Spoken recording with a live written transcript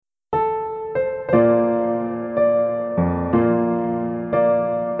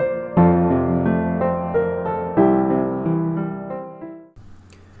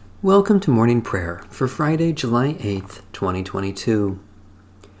Welcome to morning prayer for Friday, July 8th, 2022.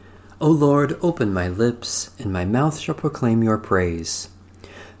 O Lord, open my lips, and my mouth shall proclaim your praise.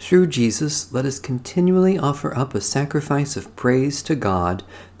 Through Jesus, let us continually offer up a sacrifice of praise to God,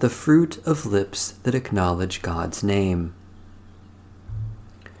 the fruit of lips that acknowledge God's name.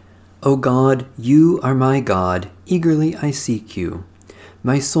 O God, you are my God, eagerly I seek you.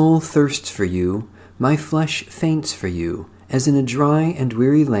 My soul thirsts for you, my flesh faints for you, as in a dry and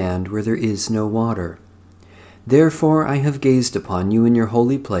weary land where there is no water. Therefore I have gazed upon you in your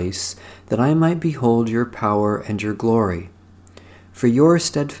holy place, that I might behold your power and your glory. For your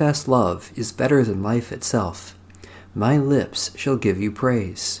steadfast love is better than life itself. My lips shall give you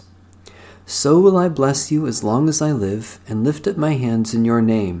praise. So will I bless you as long as I live, and lift up my hands in your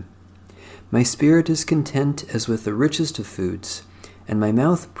name. My spirit is content as with the richest of foods, and my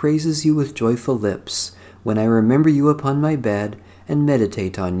mouth praises you with joyful lips, when I remember you upon my bed and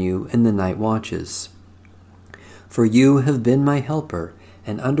meditate on you in the night watches. For you have been my helper,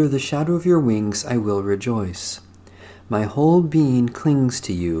 and under the shadow of your wings I will rejoice. My whole being clings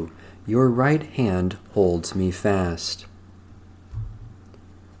to you, your right hand holds me fast.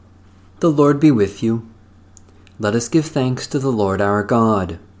 The Lord be with you. Let us give thanks to the Lord our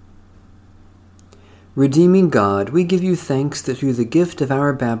God. Redeeming God, we give you thanks that through the gift of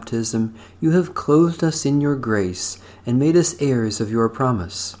our baptism you have clothed us in your grace and made us heirs of your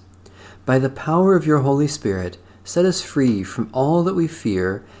promise. By the power of your Holy Spirit, set us free from all that we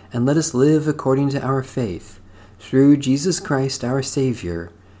fear, and let us live according to our faith. Through Jesus Christ our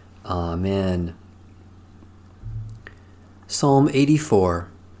Savior. Amen. Psalm 84.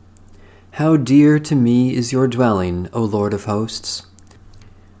 How dear to me is your dwelling, O Lord of hosts!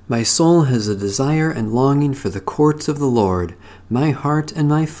 My soul has a desire and longing for the courts of the Lord. My heart and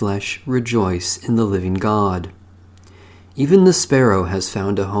my flesh rejoice in the living God. Even the sparrow has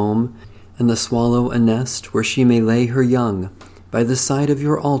found a home, and the swallow a nest where she may lay her young, by the side of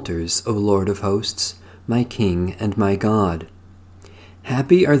your altars, O Lord of hosts, my King and my God.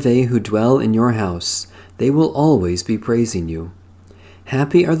 Happy are they who dwell in your house. They will always be praising you.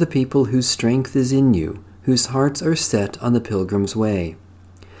 Happy are the people whose strength is in you, whose hearts are set on the pilgrim's way.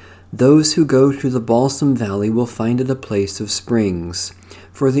 Those who go through the balsam valley will find it a place of springs,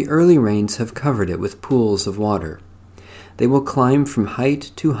 for the early rains have covered it with pools of water. They will climb from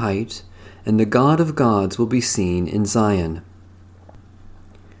height to height, and the God of gods will be seen in Zion.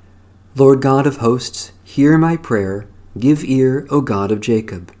 Lord God of hosts, hear my prayer. Give ear, O God of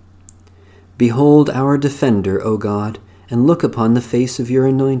Jacob. Behold our defender, O God, and look upon the face of your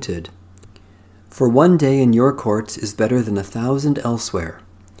anointed. For one day in your courts is better than 1,000 elsewhere.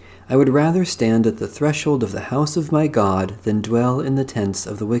 I would rather stand at the threshold of the house of my God than dwell in the tents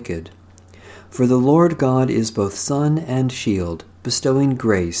of the wicked. For the Lord God is both sun and shield, bestowing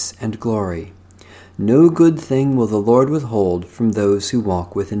grace and glory. No good thing will the Lord withhold from those who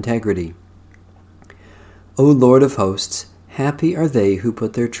walk with integrity. O Lord of hosts, happy are they who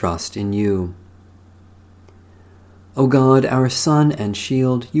put their trust in you. O God, our sun and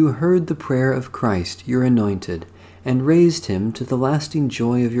shield, you heard the prayer of Christ, your anointed, and raised him to the lasting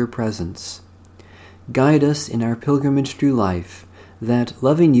joy of your presence. Guide us in our pilgrimage through life, that,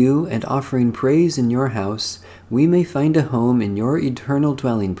 loving you and offering praise in your house, we may find a home in your eternal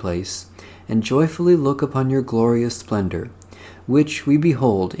dwelling place, and joyfully look upon your glorious splendor, which we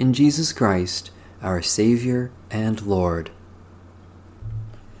behold in Jesus Christ, our Savior and Lord.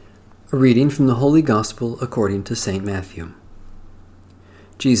 A reading from the Holy Gospel according to St. Matthew.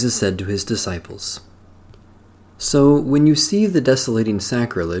 Jesus said to his disciples, So when you see the desolating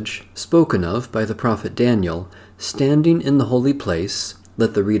sacrilege, spoken of by the prophet Daniel, standing in the holy place,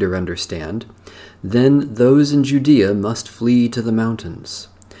 let the reader understand, then those in Judea must flee to the mountains.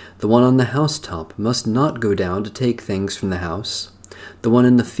 The one on the housetop must not go down to take things from the house. The one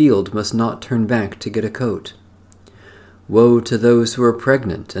in the field must not turn back to get a coat. Woe to those who are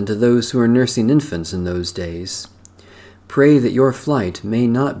pregnant and to those who are nursing infants in those days. Pray that your flight may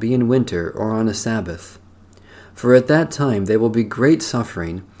not be in winter or on a Sabbath. For at that time there will be great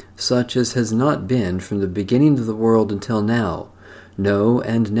suffering, such as has not been from the beginning of the world until now, no,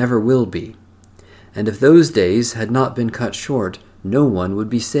 and never will be. And if those days had not been cut short, no one would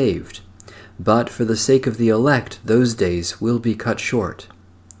be saved. But for the sake of the elect, those days will be cut short.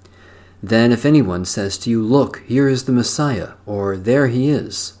 Then if anyone says to you, Look, here is the Messiah, or there he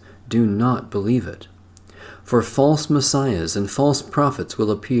is, do not believe it. For false messiahs and false prophets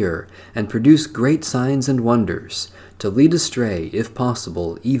will appear, and produce great signs and wonders, to lead astray, if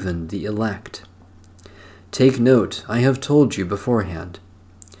possible, even the elect. Take note, I have told you beforehand.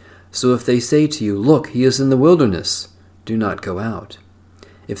 So if they say to you, Look, he is in the wilderness, do not go out.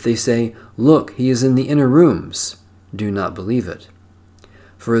 If they say, 'Look, he is in the inner rooms,' do not believe it.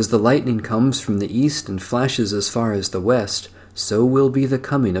 For as the lightning comes from the east and flashes as far as the west, so will be the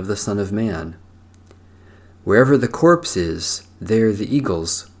coming of the Son of Man. Wherever the corpse is, there the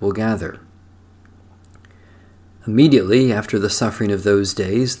eagles will gather." Immediately after the suffering of those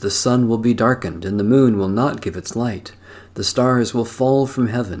days, the sun will be darkened, and the moon will not give its light. The stars will fall from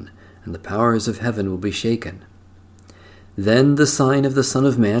heaven, and the powers of heaven will be shaken. Then the sign of the Son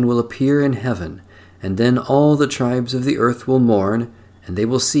of Man will appear in heaven, and then all the tribes of the earth will mourn, and they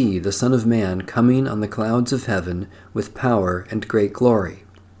will see the Son of Man coming on the clouds of heaven with power and great glory.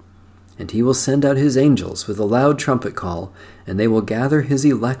 And he will send out his angels with a loud trumpet call, and they will gather his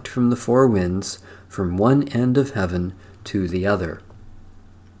elect from the four winds, from one end of heaven to the other.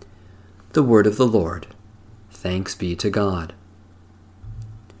 The word of the Lord. Thanks be to God.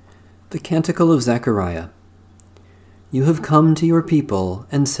 The Canticle of Zechariah. You have come to your people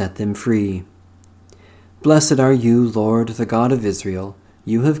and set them free. Blessed are you, Lord, the God of Israel.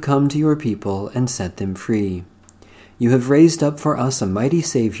 You have come to your people and set them free. You have raised up for us a mighty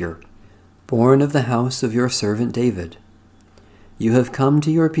Savior, born of the house of your servant David. You have come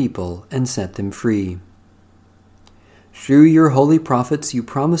to your people and set them free. Through your holy prophets you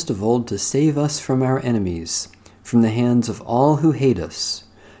promised of old to save us from our enemies, from the hands of all who hate us,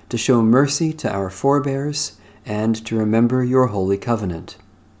 to show mercy to our forebears, and to remember your holy covenant.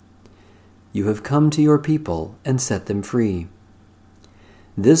 You have come to your people and set them free.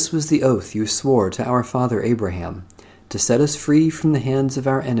 This was the oath you swore to our father Abraham, to set us free from the hands of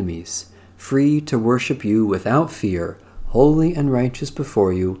our enemies, free to worship you without fear, holy and righteous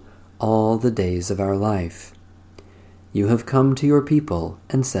before you, all the days of our life. You have come to your people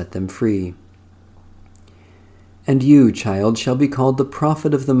and set them free. And you, child, shall be called the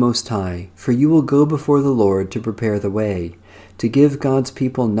prophet of the Most High, for you will go before the Lord to prepare the way, to give God's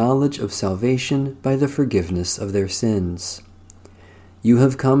people knowledge of salvation by the forgiveness of their sins. You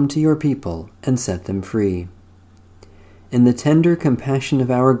have come to your people and set them free. In the tender compassion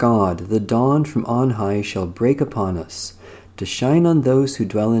of our God, the dawn from on high shall break upon us, to shine on those who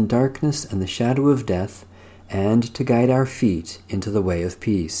dwell in darkness and the shadow of death, and to guide our feet into the way of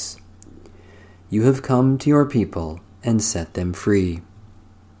peace. You have come to your people and set them free.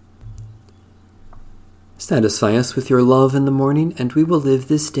 Satisfy us with your love in the morning, and we will live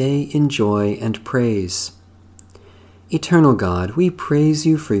this day in joy and praise. Eternal God, we praise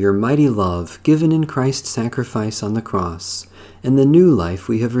you for your mighty love given in Christ's sacrifice on the cross, and the new life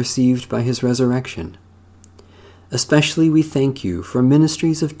we have received by his resurrection. Especially we thank you for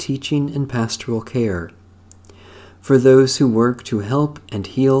ministries of teaching and pastoral care, for those who work to help and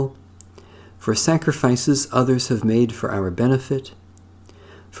heal, for sacrifices others have made for our benefit,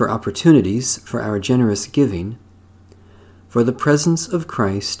 for opportunities for our generous giving, for the presence of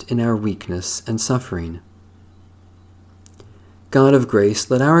Christ in our weakness and suffering. God of grace,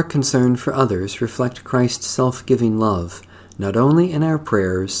 let our concern for others reflect Christ's self-giving love, not only in our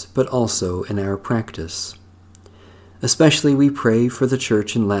prayers, but also in our practice. Especially we pray for the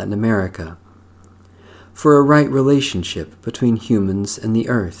Church in Latin America, for a right relationship between humans and the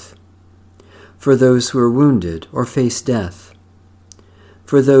earth, for those who are wounded or face death,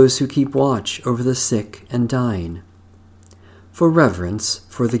 for those who keep watch over the sick and dying, for reverence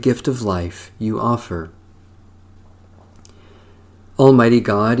for the gift of life you offer. Almighty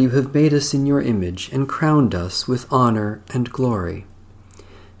God, you have made us in your image and crowned us with honor and glory.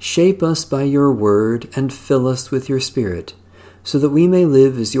 Shape us by your word and fill us with your Spirit, so that we may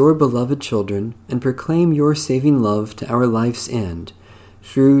live as your beloved children and proclaim your saving love to our life's end,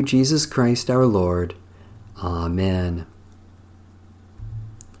 through Jesus Christ our Lord. Amen.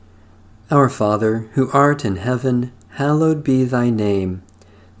 Our Father, who art in heaven, hallowed be thy name.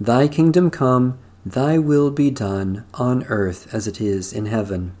 Thy kingdom come, thy will be done, on earth as it is in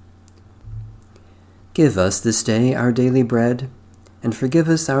heaven. Give us this day our daily bread, and forgive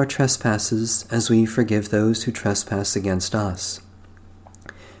us our trespasses as we forgive those who trespass against us.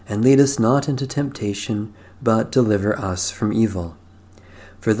 And lead us not into temptation, but deliver us from evil.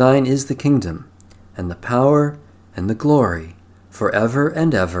 For thine is the kingdom, and the power, and the glory, forever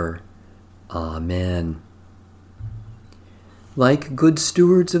and ever. Amen. Like good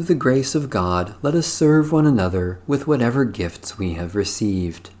stewards of the grace of God, let us serve one another with whatever gifts we have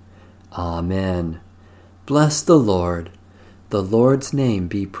received. Amen. Bless the Lord. The Lord's name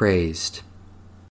be praised.